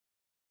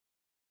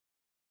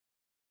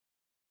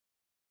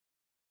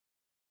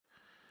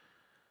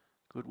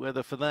Good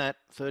weather for that.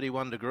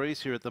 31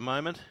 degrees here at the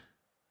moment.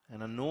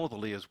 And a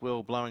northerly as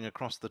well blowing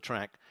across the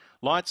track.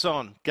 Lights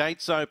on,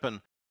 gates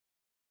open.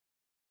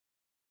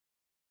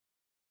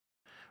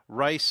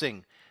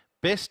 Racing.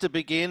 Best to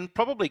begin,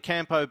 probably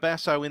Campo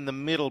Basso in the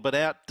middle, but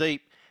out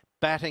deep.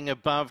 Batting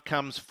above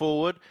comes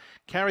forward.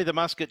 Carry the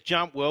Musket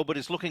jumped well, but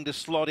is looking to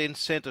slot in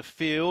centre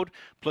field.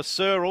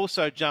 Placeur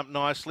also jumped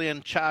nicely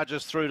and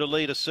charges through to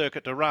lead a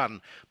circuit to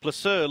run.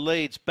 Placeur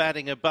leads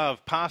batting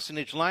above.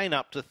 Parsonage Lane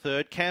up to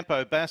third.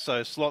 Campo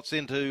Basso slots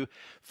into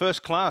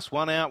first class.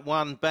 One out,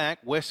 one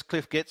back.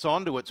 Westcliff gets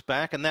onto its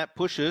back and that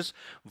pushes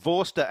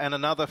Vorster and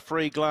another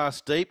Free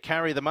Glass deep.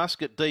 Carry the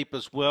Musket deep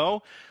as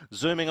well.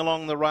 Zooming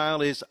along the rail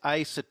is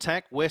Ace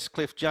Attack.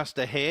 Westcliff just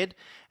ahead.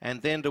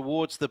 And then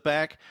towards the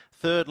back,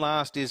 third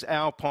last is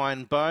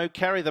Alpine Bow.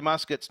 Carry the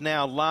Muskets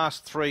now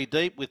last three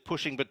deep with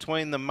pushing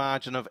between the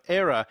margin of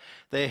error.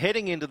 They're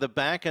heading into the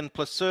back and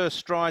Placeur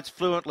strides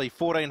fluently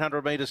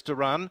 1400 metres to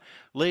run.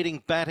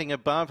 Leading batting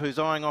above who's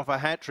eyeing off a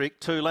hat-trick,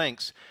 2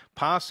 lengths.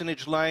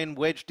 Parsonage Lane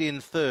wedged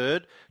in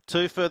third.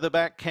 2 further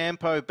back,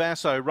 Campo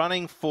Basso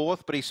running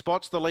fourth, but he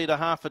spots the leader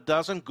half a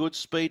dozen. Good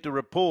speed to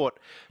report.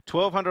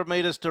 1200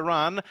 metres to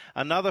run.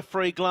 Another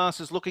Free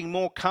Glass is looking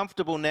more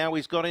comfortable now.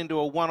 He's got into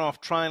a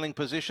one-off trailing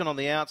position on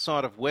the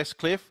outside of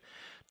Westcliff.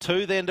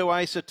 2 then to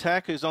Ace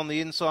Attack, who's on the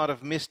inside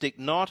of Mystic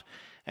Knot.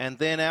 And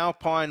then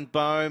Alpine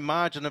Bow,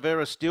 margin of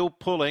error still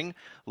pulling.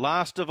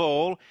 Last of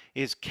all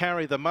is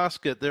Carry the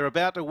Musket. They're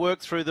about to work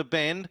through the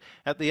bend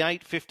at the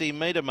 850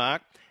 metre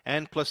mark.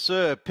 And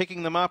Placeur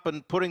picking them up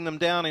and putting them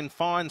down in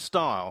fine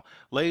style.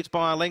 Leads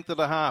by a length and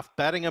a half.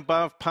 Batting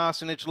above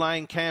Parsonage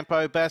Lane,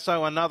 Campo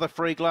Basso. Another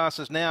Free Glass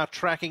is now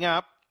tracking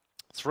up.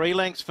 3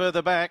 lengths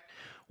further back.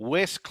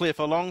 Westcliff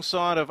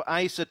alongside of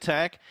Ace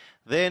Attack.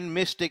 Then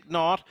Mystic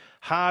Knot.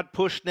 Hard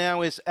push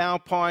now is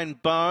Alpine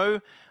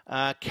Bow.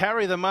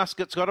 Carry the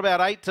Musket's got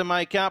about 8 to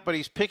make up, but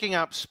he's picking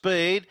up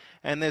speed.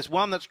 And there's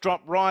one that's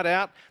dropped right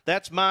out.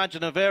 That's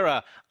margin of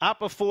error. Up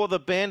before the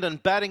bend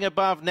and batting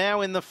above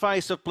now in the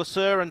face of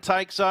Placeur and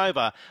takes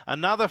over.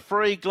 Another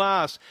Free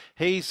Glass.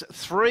 He's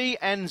 3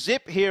 and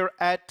zip here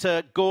at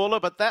Gawler,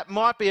 but that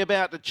might be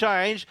about to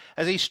change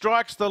as he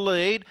strikes the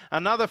lead.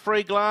 Another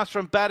Free Glass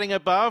from batting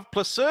above.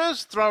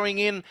 Placeur's throwing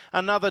in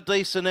another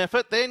decent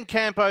effort. Then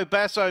Campo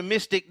Basso,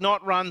 Mystic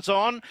Knot runs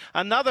on.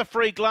 Another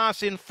Free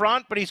Glass in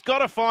front, but he's got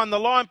to find the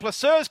line.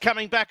 Placeur's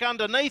coming back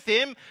underneath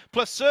him.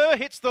 Placeur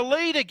hits the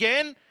lead again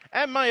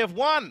and may have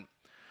won.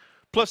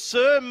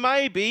 Placeur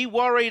may be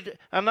worried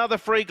another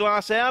Free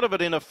Glass out of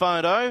it in a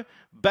photo.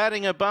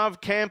 Batting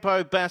above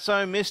Campo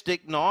Basso,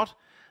 Mystic Knot.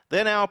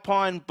 Then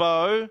Alpine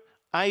Bow,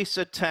 Ace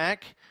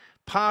Attack,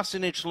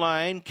 Parsonage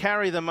Lane,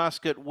 Carry the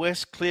Musket,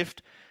 Westcliff,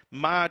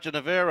 margin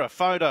of error.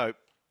 Photo.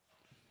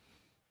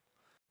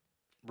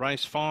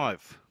 Race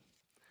 5.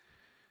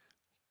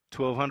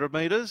 1200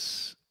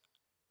 metres.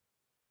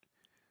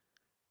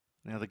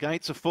 Now the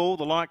gates are full,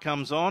 the light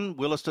comes on.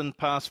 Williston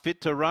Pass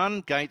fit to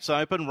run, gates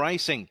open,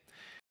 racing.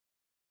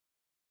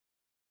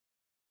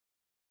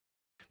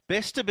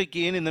 Best to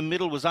begin in the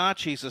middle was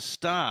Archie's a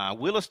Star.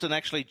 Williston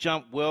actually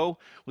jumped well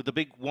with the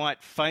big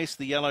white face,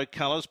 the yellow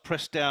colours.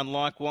 Pressed down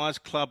likewise,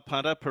 Club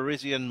Punter,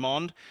 Parisian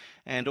Mond,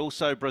 and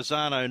also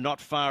Brazano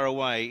not far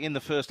away. In the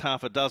first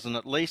half a dozen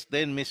at least.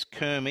 Then Miss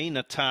Kermy,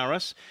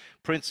 Nataris,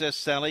 Princess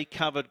Sally,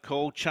 Covered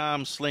Call,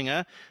 Charm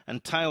Slinger,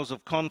 and Tales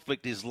of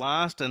Conflict is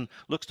last and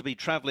looks to be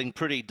travelling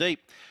pretty deep.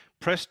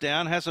 Pressed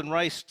down, hasn't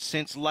raced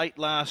since late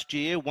last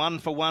year. 1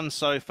 for 1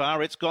 so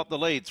far. It's got the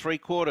lead.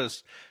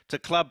 3/4 to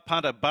Club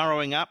Punter,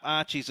 burrowing up.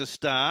 Archie's a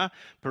Star.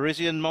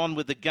 Parisian Mon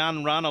with the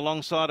gun run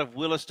alongside of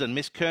Williston.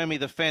 Miss Kermy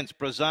the fence.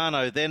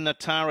 Brazano. Then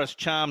Nataris,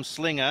 Charm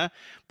Slinger.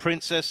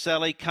 Princess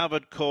Sally,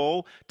 Covered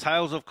Call.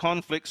 Tales of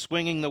Conflict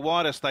swinging the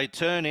widest. They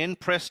turn in.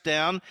 Pressed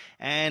down.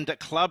 And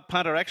Club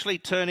Punter actually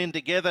turn in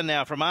together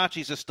now from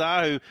Archie's a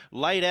Star, who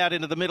laid out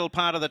into the middle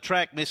part of the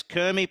track. Miss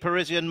Kermy,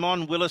 Parisian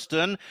Mon,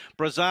 Williston.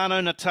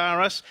 Brazano,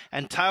 Nataris.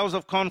 And Tales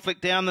of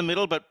Conflict down the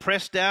middle. But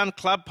pressed down.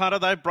 Club Punter,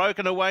 they've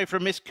broken away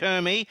from Miss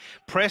Kermy.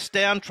 Pressed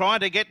down,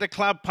 trying to get to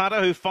Club Punter,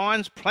 who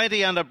finds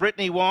plenty under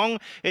Brittany Wong.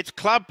 It's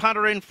Club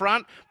Punter in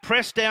front.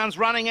 Press down's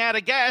running out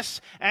of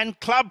gas, and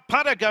Club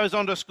Punter goes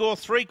on to score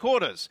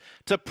 3/4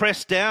 to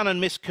Press Down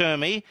and Miss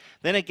Kermy.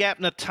 Then a gap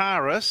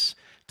Nataris.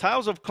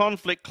 Tales of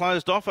Conflict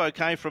closed off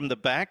okay from the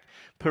back.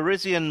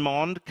 Parisian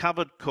Mond,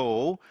 Covered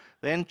Call.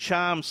 Then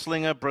Charm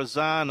Slinger,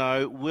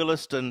 Brazano,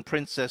 Williston,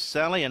 Princess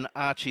Sally, and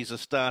Archie's a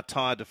Star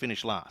tied to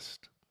finish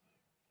last.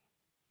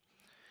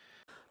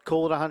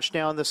 Call it a hunch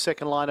now in the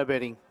second line of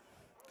betting.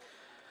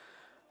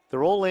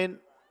 They're all in.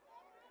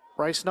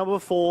 Race number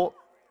 4.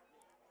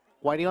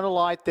 Waiting on a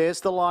light. There's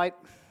the light.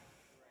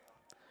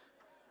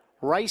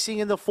 Racing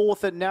in the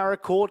 4th at Narrow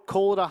Court.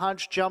 Call it a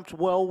hunch. Jumped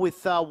well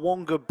with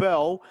Wonga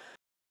Bell.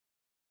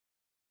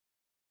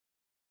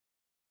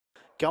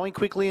 Going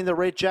quickly in the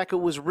red jacket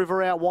was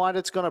River out wide.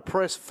 It's going to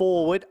press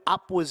forward.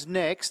 Up was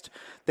next.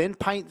 Then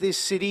Paint This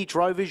City,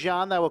 Drover's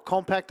Yarn. They were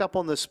compact up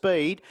on the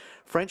speed.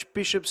 French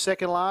Bishop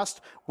second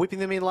last. Whipping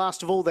them in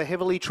last of all, the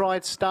heavily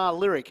tried Star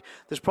Lyric.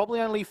 There's probably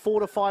only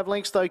 4 to 5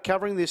 lengths, though,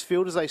 covering this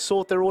field as they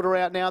sort their order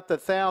out now at the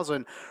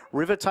 1,000.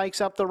 River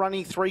takes up the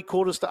running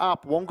 3/4 to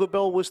up. Wonga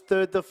Bell was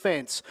third the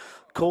fence.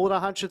 Call It a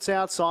Hunch, it's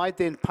outside.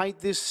 Then Paint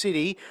This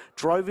City.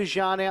 Drover's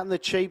Yarn out in the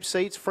cheap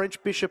seats.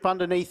 French Bishop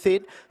underneath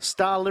it.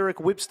 Star Lyric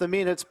whips them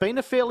in. It's been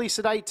a fairly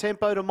sedate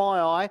tempo to my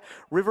eye.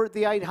 River at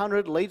the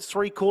 800 leads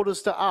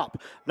 3/4 to up.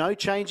 No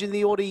change in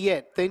the order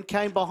yet. Then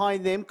came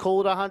behind them.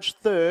 Call It a Hunch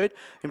third.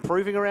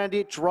 Improving around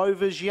it,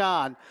 Drover's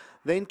Yarn.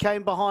 Then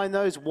came behind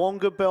those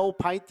Wonga Bell,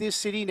 Paint This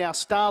City. Now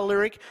Star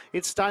Lyric,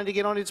 it's starting to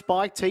get on its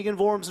bike. Tegan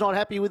Vorum's not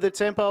happy with the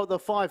tempo at the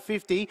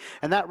 550,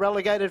 and that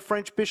relegated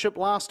French Bishop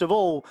last of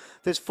all.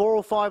 There's 4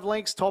 or 5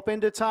 lengths, top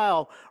end to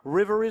tail.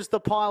 River is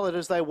the pilot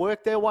as they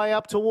work their way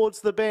up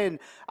towards the bend.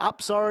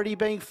 Up's already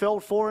being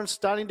felt for and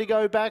starting to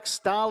go back.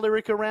 Star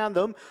Lyric around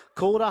them.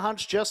 Call It a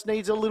Hunch just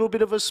needs a little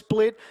bit of a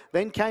split.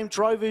 Then came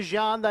Drover's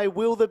Yarn. They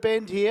will the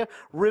bend here.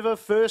 River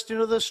first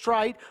into the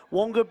straight.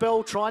 Wonga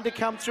Bell trying to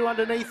come through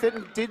underneath it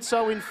and did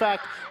so, in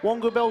fact.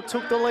 Wonga Bell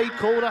took the lead.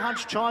 Call It a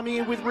Hunch chiming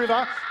in with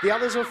River. The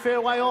others are fair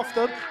way off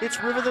them.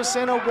 It's River the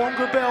centre.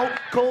 Wonga Bell.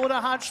 Call It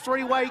a Hunch.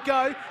 3-way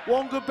go.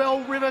 Wonga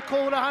Bell, River,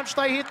 Call It a Hunch.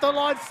 They hit the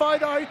line.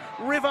 Photo.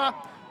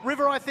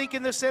 River, I think,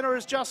 in the centre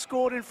has just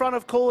scored in front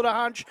of Call It a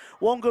Hunch.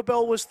 Wonga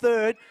Bell was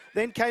third.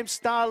 Then came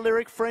Star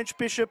Lyric, French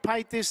Bishop,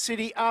 Paint This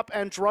City up,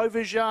 and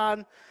Drover's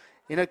Yarn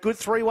in a good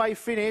 3-way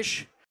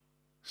finish.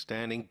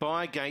 Standing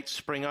by, gates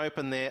spring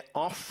open, they're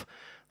off.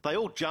 They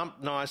all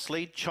jump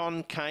nicely.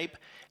 Chon Cape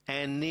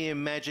and Near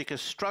Magic are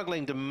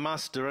struggling to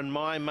muster, and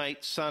My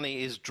Mate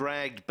Sunny is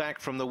dragged back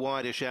from the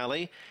whitish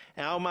alley.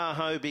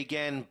 Almaho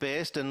began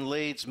best and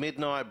leads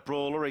Midnight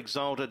Brawler,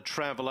 Exalted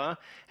Traveller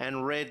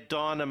and Red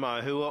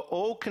Dynamo, who are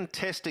all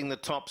contesting the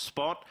top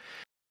spot.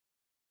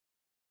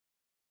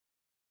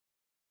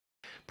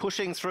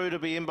 Pushing through to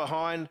be in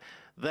behind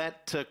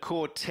that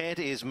quartet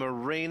is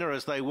Marina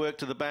as they work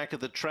to the back of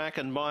the track,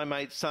 and My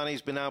Mate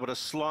Sunny's been able to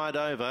slide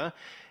over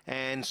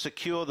and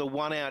secure the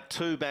 1-out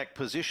 2-back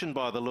position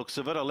by the looks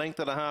of it. 1.5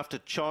 lengths to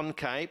Chon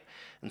Cape,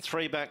 and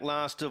 3 back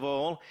last of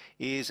all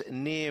is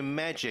Near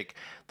Magic.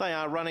 They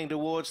are running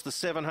towards the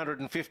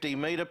 750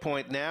 metre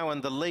point now,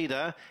 and the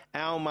leader,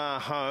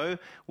 Almaho,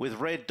 with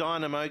Red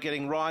Dynamo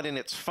getting right in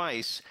its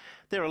face.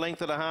 They're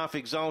 1.5 lengths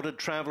Exalted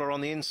Traveller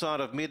on the inside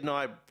of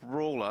Midnight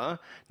Brawler.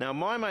 Now,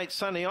 My Mate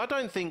Sunny, I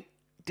don't think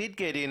did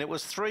get in. It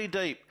was 3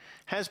 deep.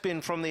 Has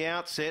been from the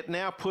outset,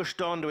 now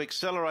pushed on to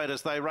accelerate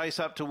as they race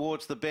up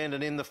towards the bend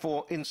and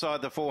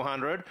inside the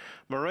 400.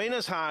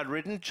 Marina's hard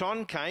ridden.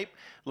 Chon Cape,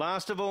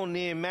 last of all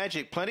Near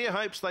Magic. Plenty of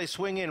hopes they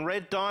swing in.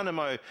 Red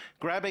Dynamo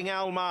grabbing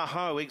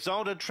Almaho.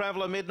 Exalted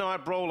Traveller,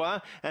 Midnight Brawler,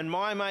 and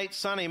My Mate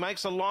Sunny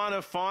makes a line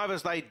of 5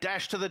 as they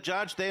dash to the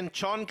judge. Then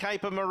Chon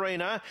Cape and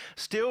Marina.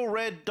 Still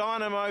Red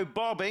Dynamo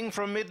bobbing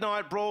from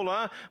Midnight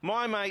Brawler.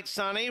 My Mate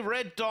Sunny,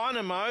 Red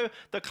Dynamo.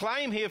 The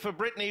claim here for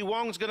Brittany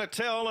Wong's going to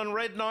tell, and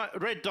Red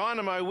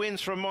Dynamo wins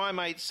from My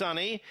Mate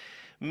Sunny.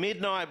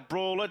 Midnight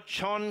Brawler,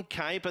 Chon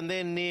Cape, and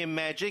then Near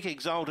Magic,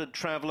 Exalted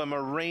Traveller,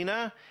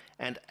 Marina,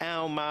 and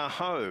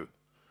Almaho.